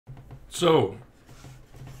So,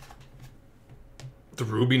 the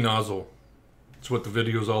Ruby nozzle. That's what the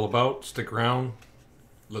video is all about. Stick around.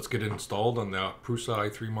 Let's get it installed on the Prusa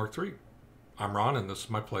i3 Mark III. I'm Ron and this is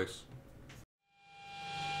my place.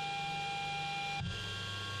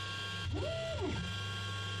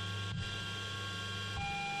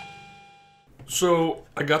 So,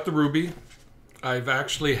 I got the Ruby. I've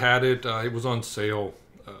actually had it, it was on sale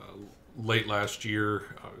late last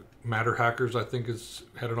year. Matter Hackers, I think,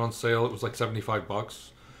 had it on sale. It was like 75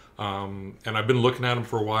 bucks. And I've been looking at them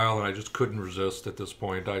for a while and I just couldn't resist at this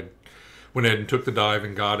point. I went ahead and took the dive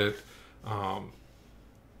and got it. I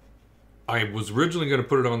was originally going to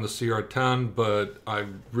put it on the CR10, but I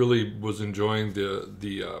really was enjoying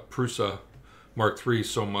the Prusa Mark III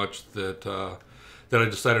so much that I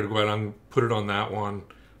decided to go ahead and put it on that one.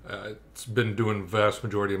 It's been doing the vast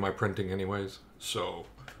majority of my printing anyways. So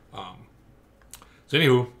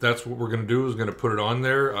anywho, that's what we're going to do, is going to put it on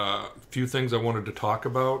there. A few things I wanted to talk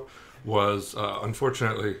about was,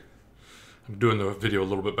 unfortunately, I'm doing the video a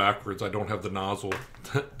little bit backwards. I don't have the nozzle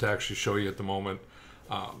to actually show you at the moment.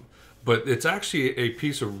 But it's actually a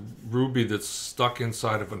piece of Ruby that's stuck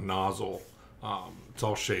inside of a nozzle. It's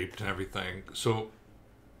all shaped and everything. So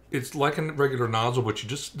it's like a regular nozzle, but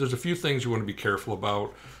there's a few things you want to be careful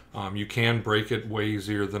about. You can break it way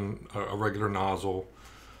easier than a regular nozzle.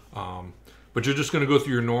 But you're just going to go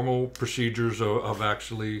through your normal procedures of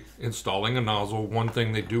actually installing a nozzle. One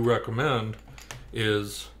thing they do recommend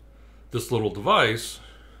is this little device,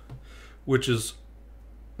 which is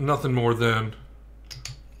nothing more than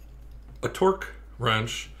a torque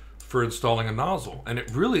wrench for installing a nozzle. And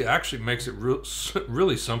it really actually makes it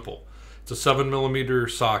really simple. It's a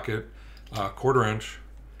 7mm socket, 1/4 inch,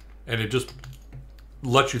 and it just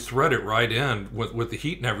lets you thread it right in with the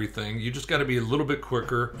heat and everything. You just got to be a little bit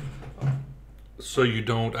quicker so you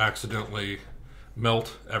don't accidentally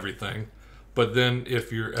melt everything. But then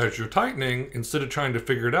as you're tightening, instead of trying to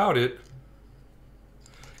figure it out, it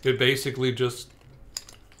basically just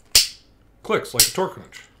clicks like a torque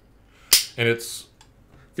wrench. And it's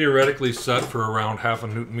theoretically set for around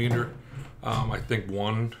 0.5 Newton-meter. I think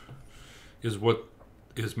 1 is what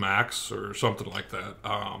is max or something like that.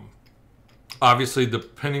 Obviously,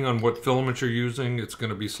 depending on what filament you're using, it's going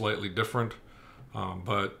to be slightly different.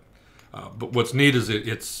 But what's neat is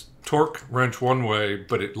it's torque wrench one way,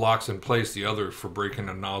 but it locks in place the other for breaking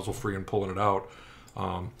a nozzle free and pulling it out.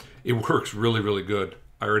 It works really, really good.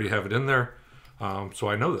 I already have it in there, so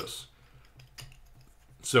I know this.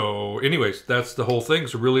 So anyways, that's the whole thing.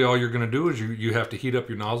 So really all you're going to do is you have to heat up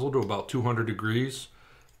your nozzle to about 200 degrees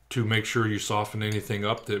to make sure you soften anything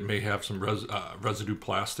up that may have some residue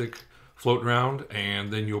plastic floating around,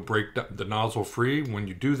 and then you'll break the nozzle free. When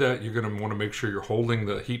you do that, you're going to want to make sure you're holding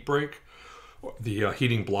the heat break, the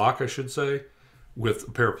heating block, I should say, with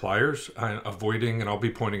a pair of pliers, avoiding, and I'll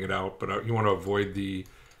be pointing it out, but you want to avoid the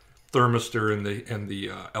thermistor and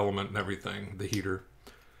the element and everything, the heater.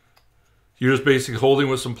 You're just basically holding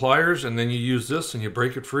with some pliers, and then you use this and you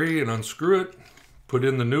break it free and unscrew it, put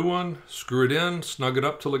in the new one, screw it in, snug it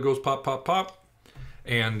up till it goes pop, pop, pop.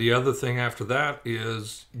 And the other thing after that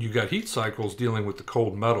is you got heat cycles dealing with the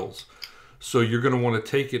cold metals. So you're going to want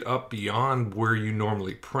to take it up beyond where you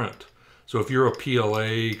normally print. So if you're a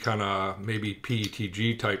PLA, kind of maybe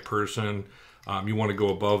PETG type person, you want to go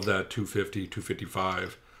above that 250,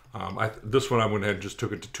 255. This one I went ahead and just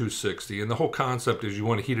took it to 260. And the whole concept is you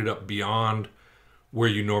want to heat it up beyond where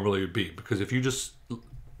you normally would be. Because if you just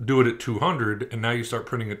do it at 200 and now you start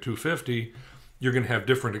printing at 250, you're going to have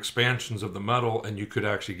different expansions of the metal, and you could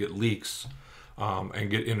actually get leaks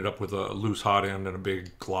and ended up with a loose hot end and a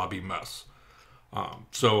big globby mess.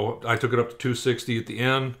 So I took it up to 260 at the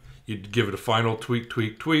end. You'd give it a final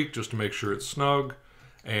tweak just to make sure it's snug,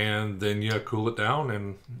 and then you cool it down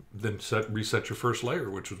and then reset your first layer,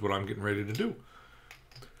 which is what I'm getting ready to do.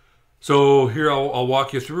 So here I'll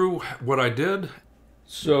walk you through what I did.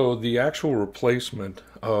 So the actual replacement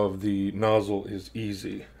of the nozzle is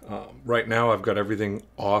easy. Right now I've got everything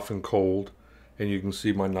off and cold, and you can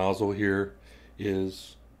see my nozzle here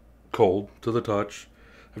is cold to the touch.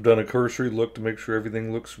 I've done a cursory look to make sure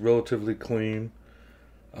everything looks relatively clean.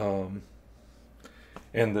 And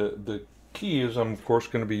the key is I'm of course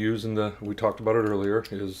going to be using we talked about it earlier,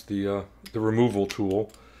 is the removal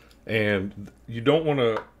tool. And you don't want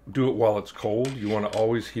to do it while it's cold. You want to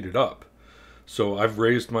always heat it up. So I've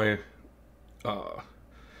raised my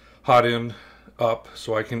hot end up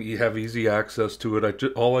so I can have easy access to it.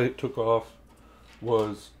 All I took off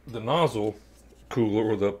was the nozzle cooler,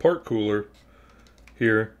 or the part cooler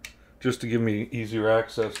here, just to give me easier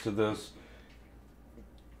access to this.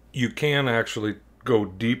 You can actually go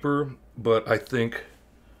deeper, but I think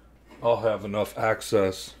I'll have enough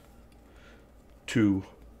access to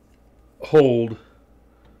hold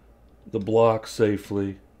the block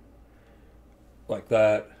safely like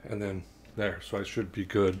that, and then there, so I should be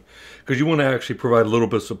good. Because you want to actually provide a little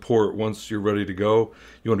bit of support once you're ready to go.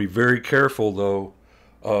 You want to be very careful though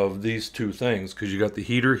of these two things, because you got the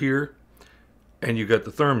heater here and you got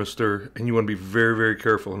the thermistor, and you want to be very, very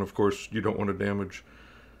careful. And of course you don't want to damage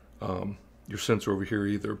your sensor over here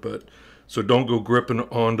either. But so don't go gripping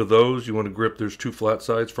onto those. You want to grip, there's two flat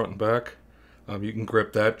sides, front and back. You can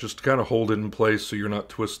grip that just to kind of hold it in place so you're not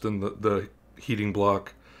twisting the heating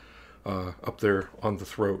block up there on the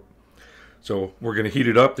throat. So we're going to heat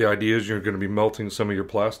it up. The idea is you're going to be melting some of your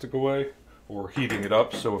plastic away or heating it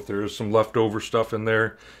up. So if there's some leftover stuff in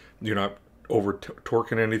there, you're not over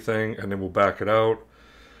torquing anything, and then we'll back it out.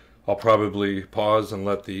 I'll probably pause and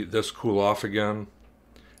let this cool off again,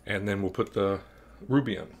 and then we'll put the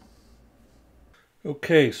Ruby in.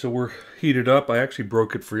 Okay, so we're heated up. I actually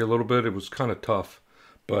broke it free a little bit. It was kind of tough,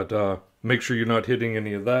 but make sure you're not hitting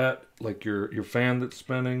any of that, like your fan that's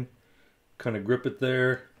spinning. Kind of grip it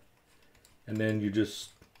there, and then you just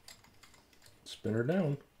spin her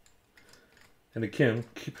down. And again,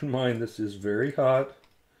 keep in mind this is very hot.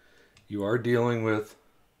 You are dealing with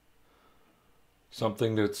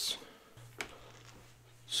something that's...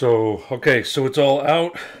 So, okay, so it's all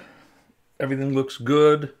out. Everything looks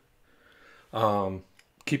good.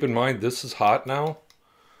 Keep in mind this is hot now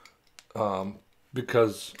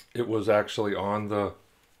because it was actually on the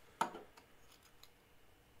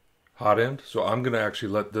hot end. So I'm going to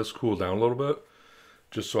actually let this cool down a little bit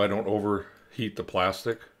just so I don't overheat the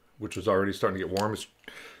plastic, which is already starting to get warm.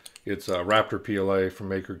 It's a Raptor PLA from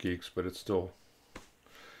Maker Geeks, but it's still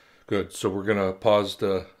good. So we're going to pause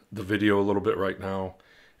the video a little bit right now,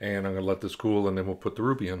 and I'm going to let this cool, and then we'll put the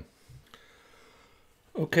Ruby in.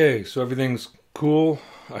 Okay, so everything's cool.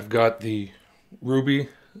 I've got the Ruby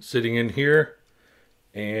sitting in here,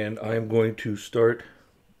 and I'm going to start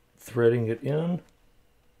threading it in.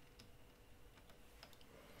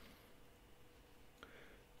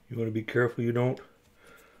 You want to be careful you don't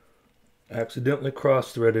accidentally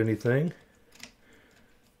cross thread anything.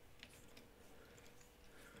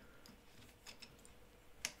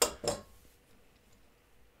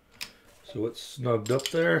 So it's snugged up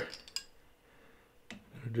there.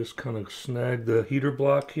 Just kind of snag the heater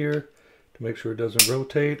block here to make sure it doesn't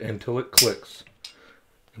rotate until it clicks.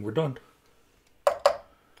 And we're done.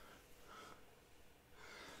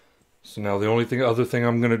 So now the only other thing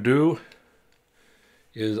I'm going to do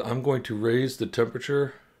is I'm going to raise the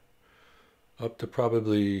temperature up to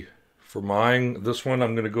probably, for mine, this one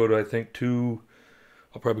I'm going to go to, I think, I'll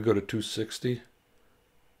probably go to 260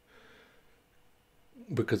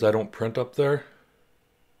 because I don't print up there.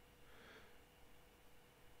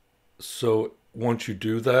 So once you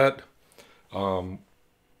do that,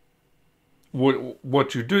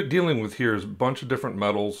 what you're dealing with here is a bunch of different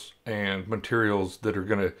metals and materials that are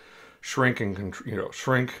going to shrink and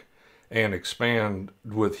shrink and expand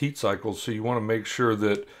with heat cycles. So you want to make sure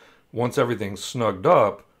that once everything's snugged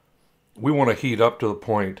up, we want to heat up to the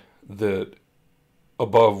point that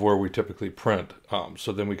above where we typically print.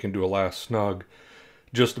 So then we can do a last snug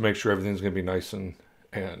just to make sure everything's going to be nice and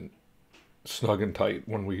snug and tight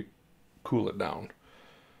when we cool it down.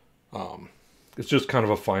 It's just kind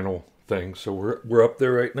of a final thing. So we're up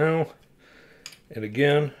there right now, and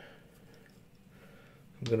again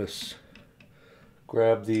I'm gonna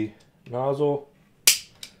grab the nozzle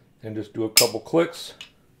and just do a couple clicks,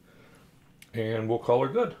 and we'll call her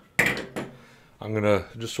good. I'm gonna,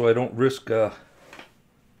 just so I don't risk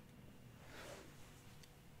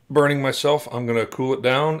burning myself, I'm gonna cool it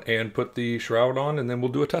down and put the shroud on, and then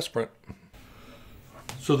we'll do a test print.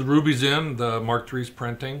 So the Ruby's in, the Mark III's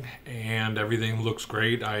printing, and everything looks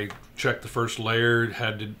great. I checked the first layer,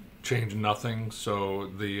 had to change nothing, so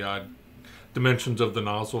the dimensions of the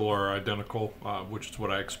nozzle are identical, which is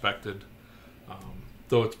what I expected.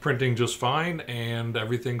 Though it's printing just fine, and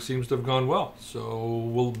everything seems to have gone well. So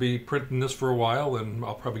we'll be printing this for a while, and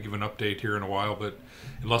I'll probably give an update here in a while, but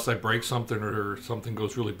unless I break something or something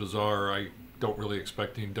goes really bizarre, I don't really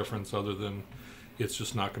expect any difference other than it's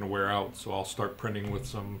just not going to wear out. So I'll start printing with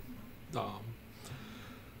some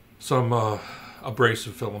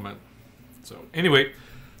abrasive filament. So anyway,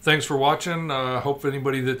 thanks for watching. Hope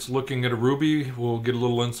anybody that's looking at a Ruby will get a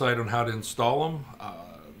little insight on how to install them.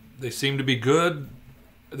 They seem to be good.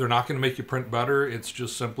 They're not going to make you print better. It's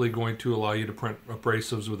just simply going to allow you to print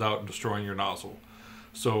abrasives without destroying your nozzle.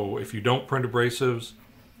 So if you don't print abrasives,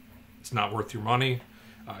 it's not worth your money.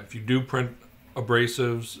 If you do print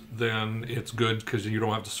abrasives, then it's good because you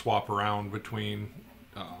don't have to swap around between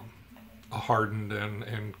a hardened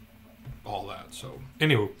and all that. So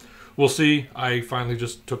anyway, we'll see. I finally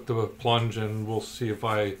just took the plunge, and we'll see if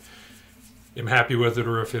I am happy with it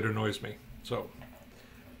or if it annoys me. So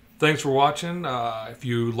thanks for watching. If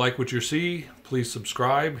you like what you see, please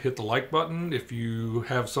subscribe, hit the like button. If you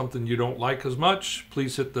have something you don't like as much,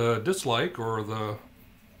 please hit the dislike or the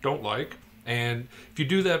don't like. And if you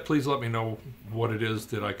do that, please let me know what it is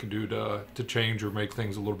that I can do to change or make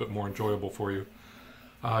things a little bit more enjoyable for you.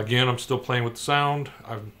 Again, I'm still playing with the sound.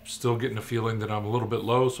 I'm still getting a feeling that I'm a little bit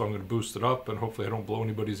low, so I'm going to boost it up, and hopefully I don't blow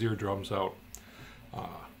anybody's eardrums out.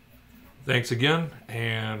 Thanks again,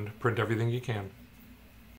 and print everything you can.